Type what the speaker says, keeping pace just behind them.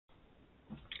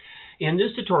In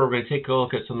this tutorial, we're going to take a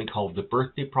look at something called the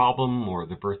birthday problem or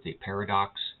the birthday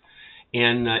paradox.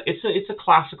 And it's a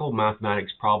classical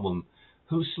mathematics problem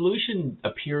whose solution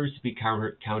appears to be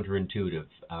counterintuitive.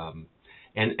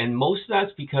 And most of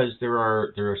that's because there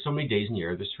are so many days in the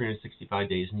year. There's 365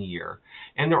 days in a year,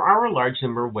 and there are a large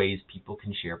number of ways people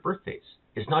can share birthdays.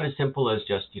 It's not as simple as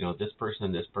just this person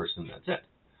and this person. That's it.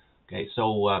 Okay,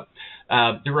 so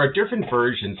there are different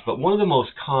versions, but one of the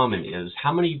most common is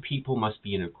how many people must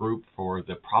be in a group for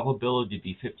the probability to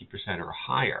be 50% or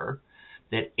higher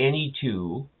that any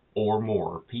two or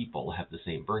more people have the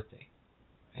same birthday.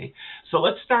 Okay, so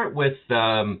let's start with just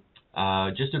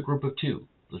a group of two.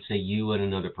 Let's say you and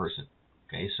another person.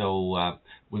 Okay, so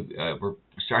we're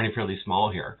starting fairly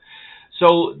small here.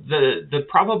 So the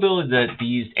probability that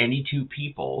these any two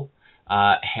people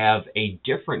have a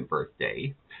different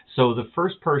birthday. So the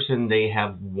first person, they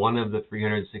have one of the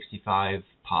 365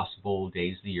 possible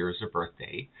days of the year as their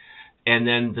birthday. And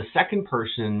then the second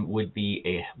person would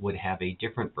have a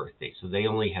different birthday. So they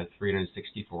only have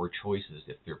 364 choices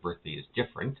if their birthday is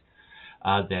different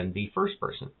than the first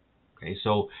person. Okay,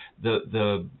 so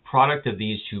the product of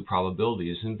these two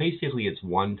probabilities, and basically it's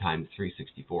 1 times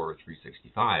 364 or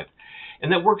 365,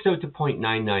 and that works out to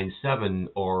 0.997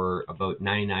 or about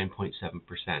 99.7%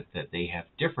 that they have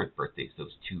different birthdays,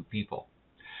 those two people.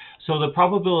 So the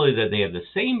probability that they have the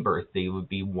same birthday would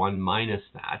be 1 minus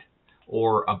that,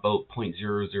 or about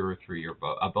 0.003 or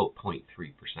about 0.3%.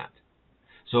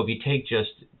 So if you take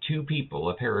just two people,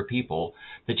 a pair of people,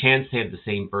 the chance they have the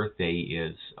same birthday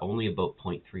is only about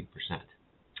 0.3%.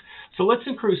 So let's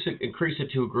increase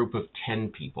it to a group of 10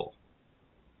 people.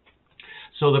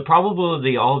 So the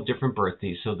probability they all have different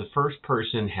birthdays. So the first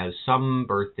person has some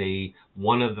birthday,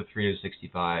 one of the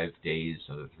 365 days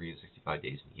of the 365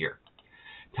 days in a year,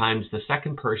 times the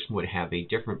second person would have a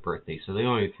different birthday. So they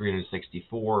only have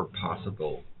 364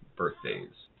 possible birthdays.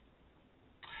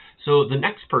 So the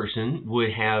next person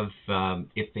would have,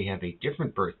 if they have a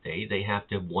different birthday, they have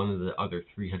to have one of the other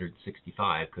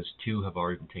 365, because two have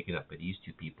already been taken up by these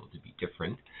two people to be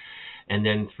different. And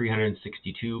then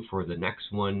 362 for the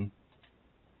next one.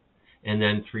 And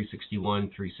then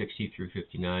 361, 360,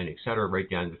 359, etc., right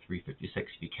down to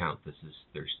 356 if you count.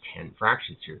 There's 10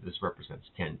 fractions here. This represents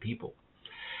 10 people.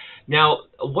 Now,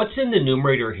 what's in the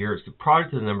numerator here is the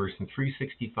product of the numbers from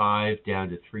 365 down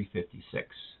to 356.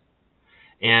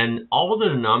 And all the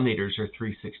denominators are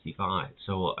 365.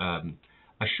 So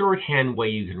a shorthand way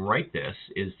you can write this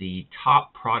is the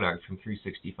top product from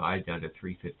 365 down to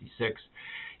 356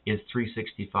 is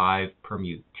 365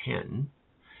 permute 10.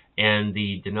 And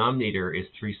the denominator is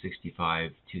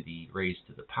 365 to the raised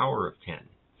to the power of 10,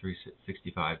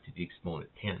 365 to the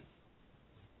exponent 10.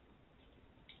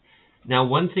 Now,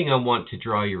 one thing I want to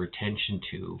draw your attention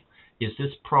to is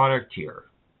this product here.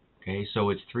 Okay, so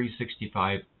it's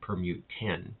 365 permute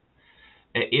 10.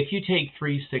 If you take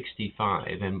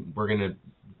 365, and we're going to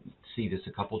see this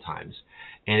a couple times,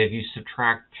 and if you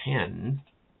subtract 10,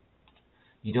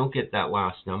 you don't get that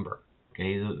last number.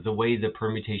 Okay, the way the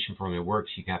permutation formula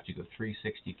works, you have to go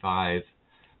 365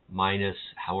 minus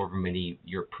however many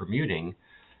you're permuting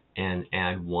and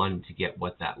add 1 to get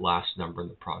what that last number in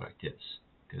the product is.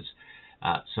 Because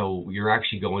so you're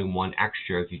actually going 1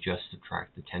 extra if you just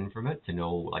subtract the 10 from it to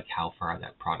know like how far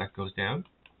that product goes down.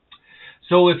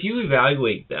 So if you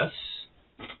evaluate this,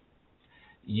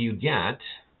 you get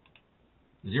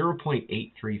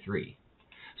 0.833.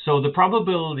 So the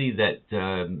probability that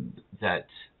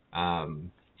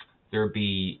there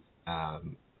be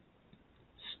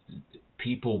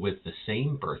people with the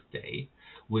same birthday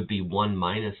would be 1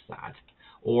 minus that,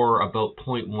 or about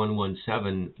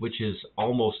 0.117, which is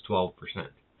almost 12%.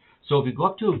 So if you go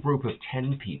up to a group of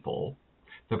 10 people,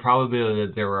 the probability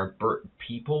that there are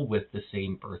people with the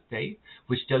same birthday,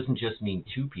 which doesn't just mean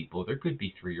 2 people, there could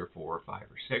be 3 or 4 or 5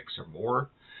 or 6 or more,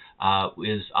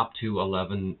 is up to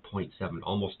 11.7,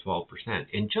 almost 12%,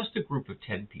 in just a group of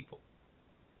 10 people.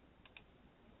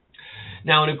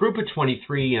 Now, in a group of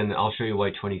 23, and I'll show you why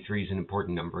 23 is an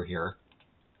important number here,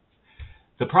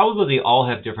 the probability they all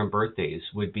have different birthdays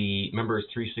would be, remember,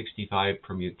 it's 365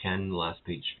 permute 10, the last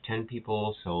page for 10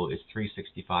 people, so it's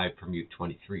 365 permute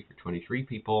 23 for 23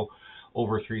 people,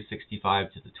 over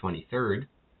 365 to the 23rd.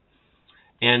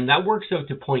 And that works out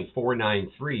to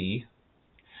 0.493.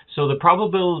 So the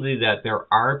probability that there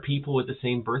are people with the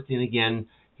same birthday, and again,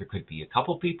 there could be a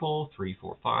couple people, 3,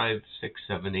 4, 5, 6,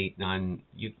 7, 8, 9.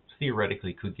 You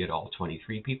theoretically could get all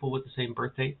 23 people with the same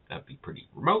birthday. That'd be pretty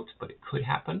remote, but it could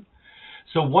happen.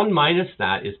 So 1 minus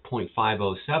that is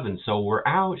 0.507. So we're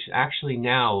out actually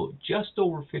now just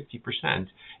over 50%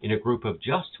 in a group of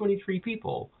just 23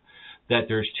 people that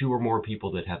there's 2 or more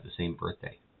people that have the same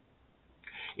birthday.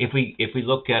 If we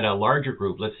look at a larger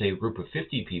group, let's say a group of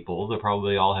 50 people, they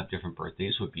probably all have different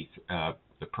birthdays. Would be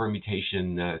the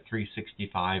permutation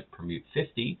 365 permute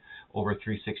 50 over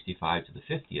 365 to the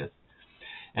 50th.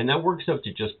 And that works out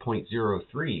to just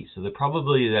 0.03. So the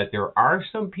probability that there are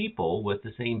some people with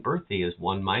the same birthday as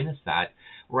 1 minus that,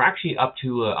 we're actually up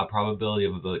to a probability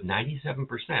of about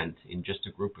 97% in just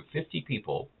a group of 50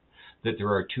 people that there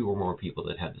are 2 or more people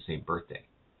that have the same birthday.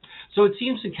 So it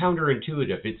seems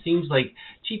counterintuitive. It seems like,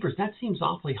 jeepers, that seems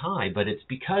awfully high, but it's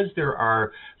because there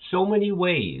are so many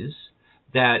ways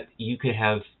that you could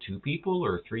have 2 people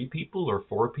or 3 people or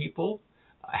 4 people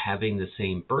having the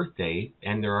same birthday,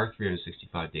 and there are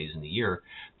 365 days in the year,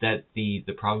 that the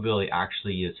probability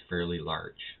actually is fairly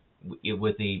large.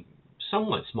 With a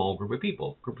somewhat small group of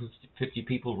people, a group of 50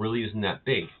 people really isn't that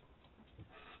big.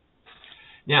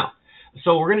 Now,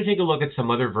 so we're going to take a look at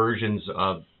some other versions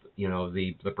of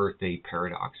the birthday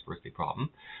paradox, birthday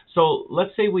problem. So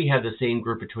let's say we had the same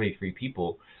group of 23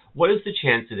 people. What is the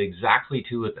chance that exactly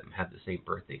 2 of them have the same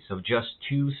birthday? So just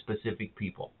 2 specific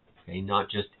people. Okay, not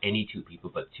just any 2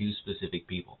 people, but 2 specific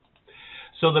people.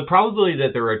 So the probability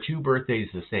that there are 2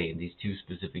 birthdays the same, these 2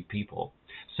 specific people.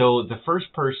 So the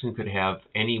first person could have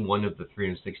any one of the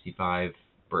 365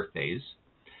 birthdays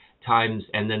times,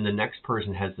 and then the next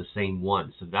person has the same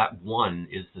one. So that one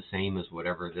is the same as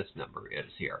whatever this number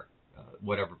is here,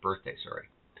 whatever birthday, sorry.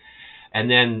 And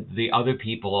then the other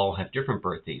people all have different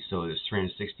birthdays. So there's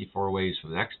 364 ways for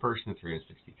the next person,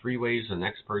 363 ways for the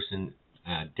next person,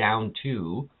 down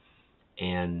to.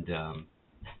 And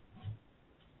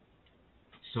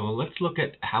so let's look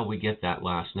at how we get that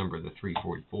last number, the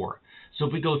 344. So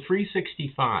if we go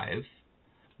 365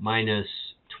 minus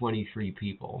 23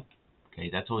 people, okay,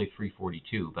 that's only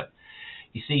 342. But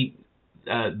you see,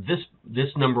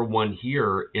 this number 1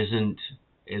 here isn't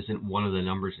one of the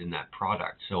numbers in that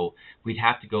product. So we'd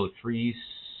have to go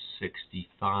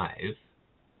 365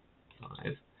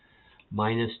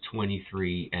 minus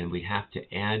 23, and we'd have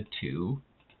to add 2.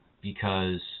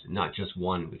 Because not just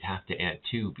 1, we'd have to add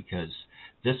 2 because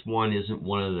this one isn't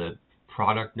one of the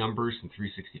product numbers in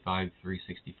 365,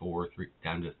 364,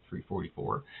 down to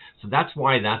 344. So that's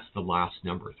why that's the last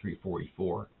number,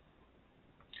 344.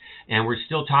 And we're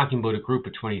still talking about a group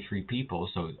of 23 people,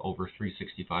 so over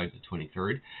 365 to the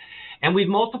 23rd. And we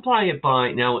multiply it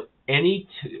by, now,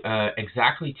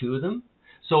 exactly 2 of them.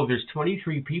 So if there's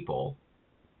 23 people,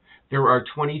 there are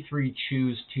 23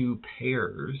 choose 2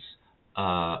 pairs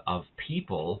of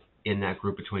people in that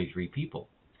group of 23 people.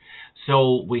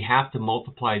 So we have to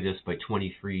multiply this by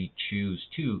 23 choose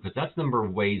 2, because that's the number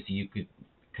of ways you could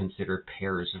consider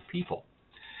pairs of people.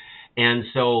 And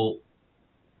so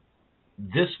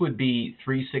this would be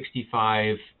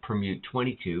 365 permute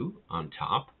 22 on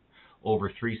top over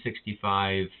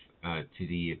 365 to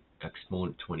the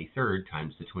exponent 23rd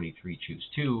times the 23 choose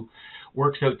 2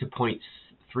 works out to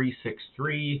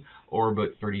 0.363 or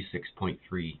about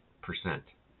 36.3%.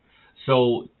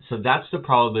 So that's the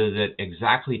probability that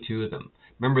exactly 2 of them.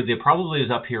 Remember, the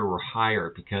probabilities up here were higher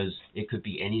because it could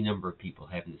be any number of people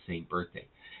having the same birthday.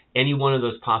 Any one of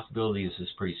those possibilities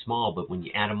is pretty small, but when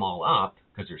you add them all up,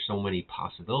 because there's so many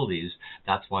possibilities,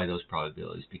 that's why those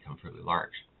probabilities become fairly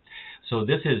large. So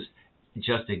this is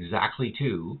just exactly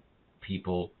 2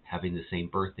 people having the same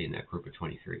birthday in that group of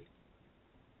 23.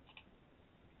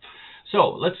 So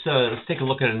let's take a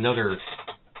look at another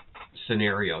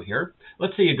scenario here.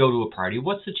 Let's say you go to a party.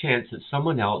 What's the chance that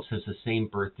someone else has the same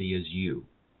birthday as you?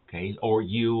 Okay, or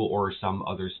you or some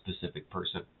other specific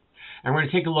person. And we're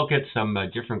going to take a look at some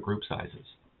different group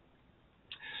sizes.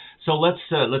 So let's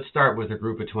start with a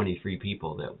group of 23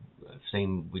 people, that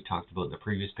same we talked about in the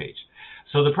previous page.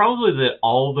 So the probability that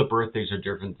all the birthdays are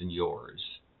different than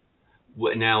yours.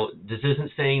 Now, this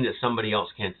isn't saying that somebody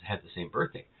else can't have the same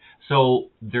birthday. So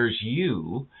there's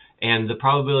you, and the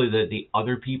probability that the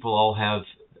other people all have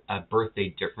a birthday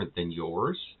different than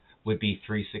yours would be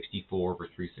 364 over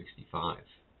 365.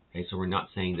 Okay, so we're not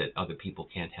saying that other people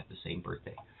can't have the same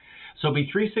birthday. So it'll be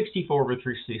 364 over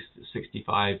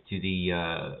 365 to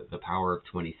the power of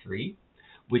 23,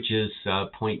 which is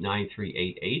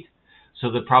 0.9388.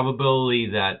 So the probability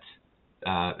that,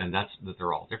 and that's that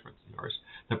they're all different than yours,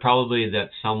 the probability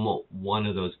that one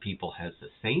of those people has the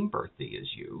same birthday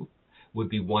as you would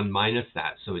be 1 minus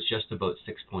that. So it's just about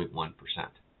 6.1%.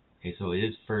 Okay, so it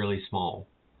is fairly small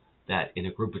that in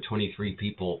a group of 23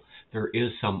 people, there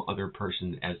is some other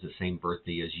person that has the same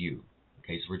birthday as you.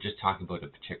 Okay, so we're just talking about a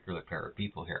particular pair of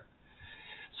people here.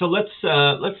 So let's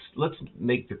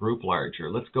make the group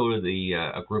larger. Let's go to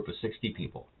a group of 60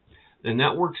 people. And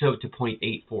that works out to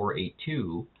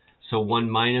 0.8482. So 1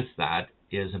 minus that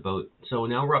is about, so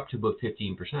now we're up to about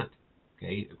 15%.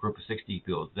 okay, a group of 60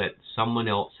 people, that someone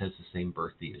else has the same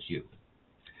birthday as you.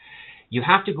 You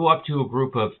have to go up to a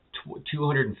group of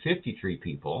 253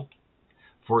 people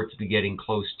for it to be getting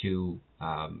close to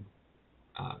 50%.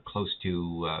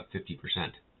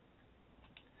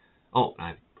 Oh,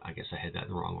 I guess I had that in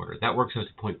the wrong order. That works out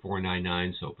to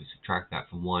 0.499. So if we subtract that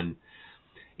from 1,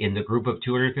 in the group of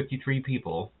 253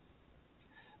 people,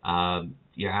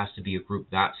 there has to be a group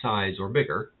that size or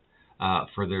bigger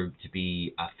for there to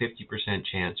be a 50%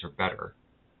 chance or better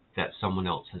that someone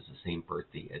else has the same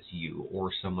birthday as you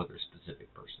or some other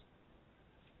specific person.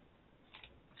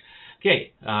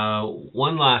 Okay,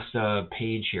 one last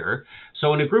page here.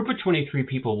 So in a group of 23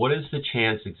 people, what is the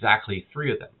chance exactly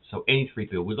 3 of them? So any 3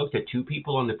 people. We looked at 2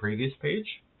 people on the previous page,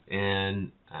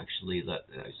 and actually,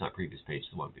 it's not previous page,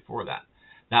 the one before that.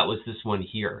 That was this one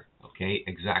here, okay,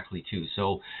 exactly 2.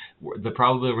 So the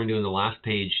probability we're doing the last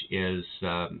page is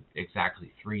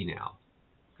exactly 3 now,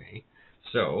 okay.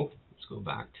 So let's go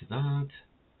back to that.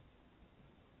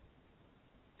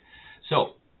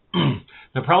 So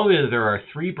the probability that there are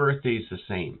 3 birthdays the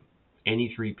same,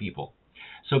 any 3 people.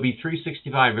 So it'd be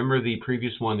 365. Remember the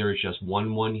previous one, there was just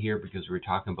 1 here because we were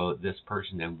talking about this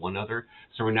person and one other.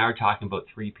 So we're now talking about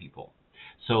 3 people.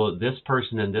 So this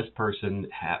person and this person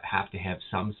have to have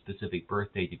some specific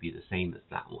birthday to be the same as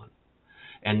that one.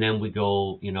 And then we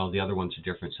go, you know, the other ones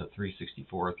are different. So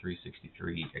 364,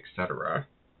 363, etc.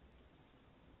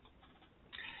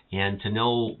 And to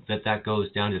know that that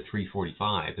goes down to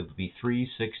 345, it would be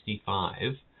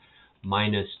 365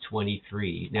 minus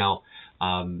 23. Now,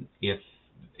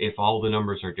 if all the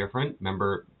numbers are different,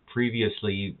 remember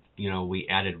previously, you know, we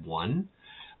added 1,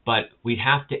 but we'd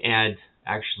have to add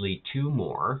actually 2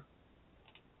 more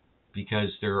because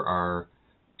there are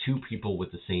 2 people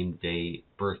with the same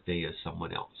birthday as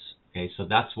someone else. Okay, so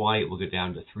that's why it will go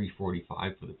down to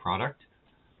 345 for the product.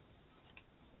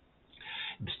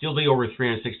 Still be over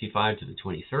 365 to the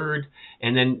 23rd,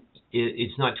 and then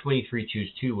it's not 23 choose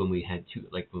 2 when we had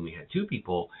 2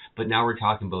 people, but now we're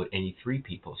talking about any 3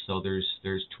 people. So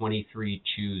there's 23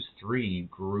 choose 3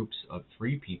 groups of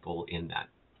 3 people in that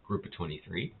group of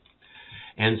 23,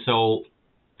 and so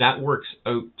that works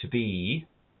out to be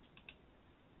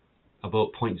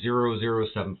about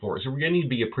 0.0074. So we're going to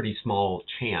be a pretty small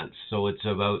chance. So it's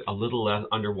about a little less,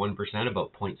 under 1%,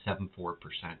 about 0.74%,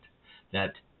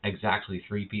 that exactly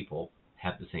 3 people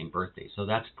have the same birthday. So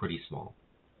that's pretty small.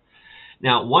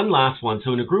 Now, one last one.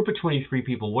 So in a group of 23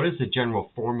 people, what is the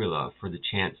general formula for the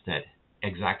chance that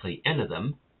exactly n of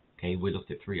them, okay, we looked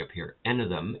at 3 up here, n of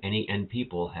them, any n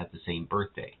people have the same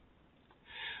birthday?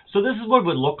 So this is what it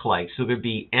would look like. So there'd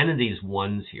be n of these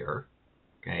 1s here,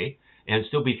 okay, and it'd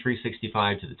still be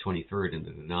 365 to the 23rd in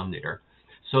the denominator.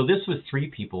 So this was 3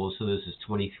 people, so this is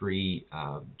 23,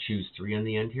 choose 3 on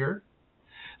the end here.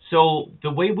 So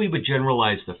the way we would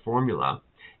generalize the formula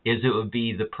is it would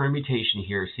be the permutation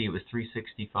here. See, it was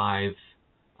 365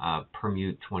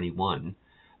 permute 21.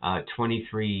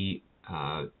 23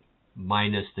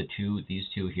 minus the 2, these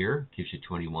 2 here, gives you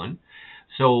 21.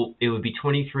 So it would be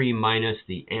 23 minus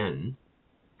the n,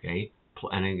 okay?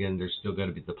 And again, there's still got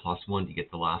to be the plus 1 to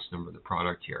get the last number of the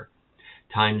product here,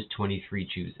 times 23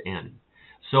 choose n.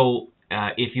 So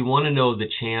if you want to know the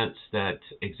chance that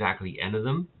exactly n of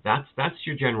them, that's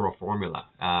your general formula.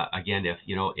 Again, if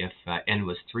n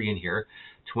was 3 in here,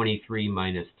 23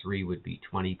 minus 3 would be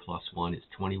 20 plus 1 is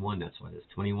 21. That's why there's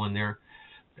 21 there.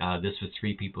 This was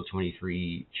 3 people,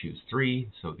 23 choose 3,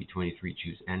 so it'd be 23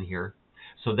 choose n here.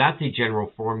 So that's a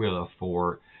general formula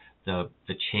for the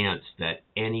chance that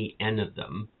any n of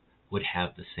them would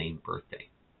have the same birthday.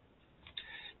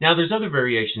 Now, there's other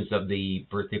variations of the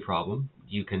birthday problem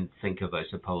you can think of, I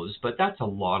suppose, but that's a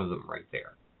lot of them right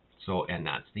there. So, and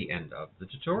that's the end of the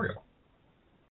tutorial.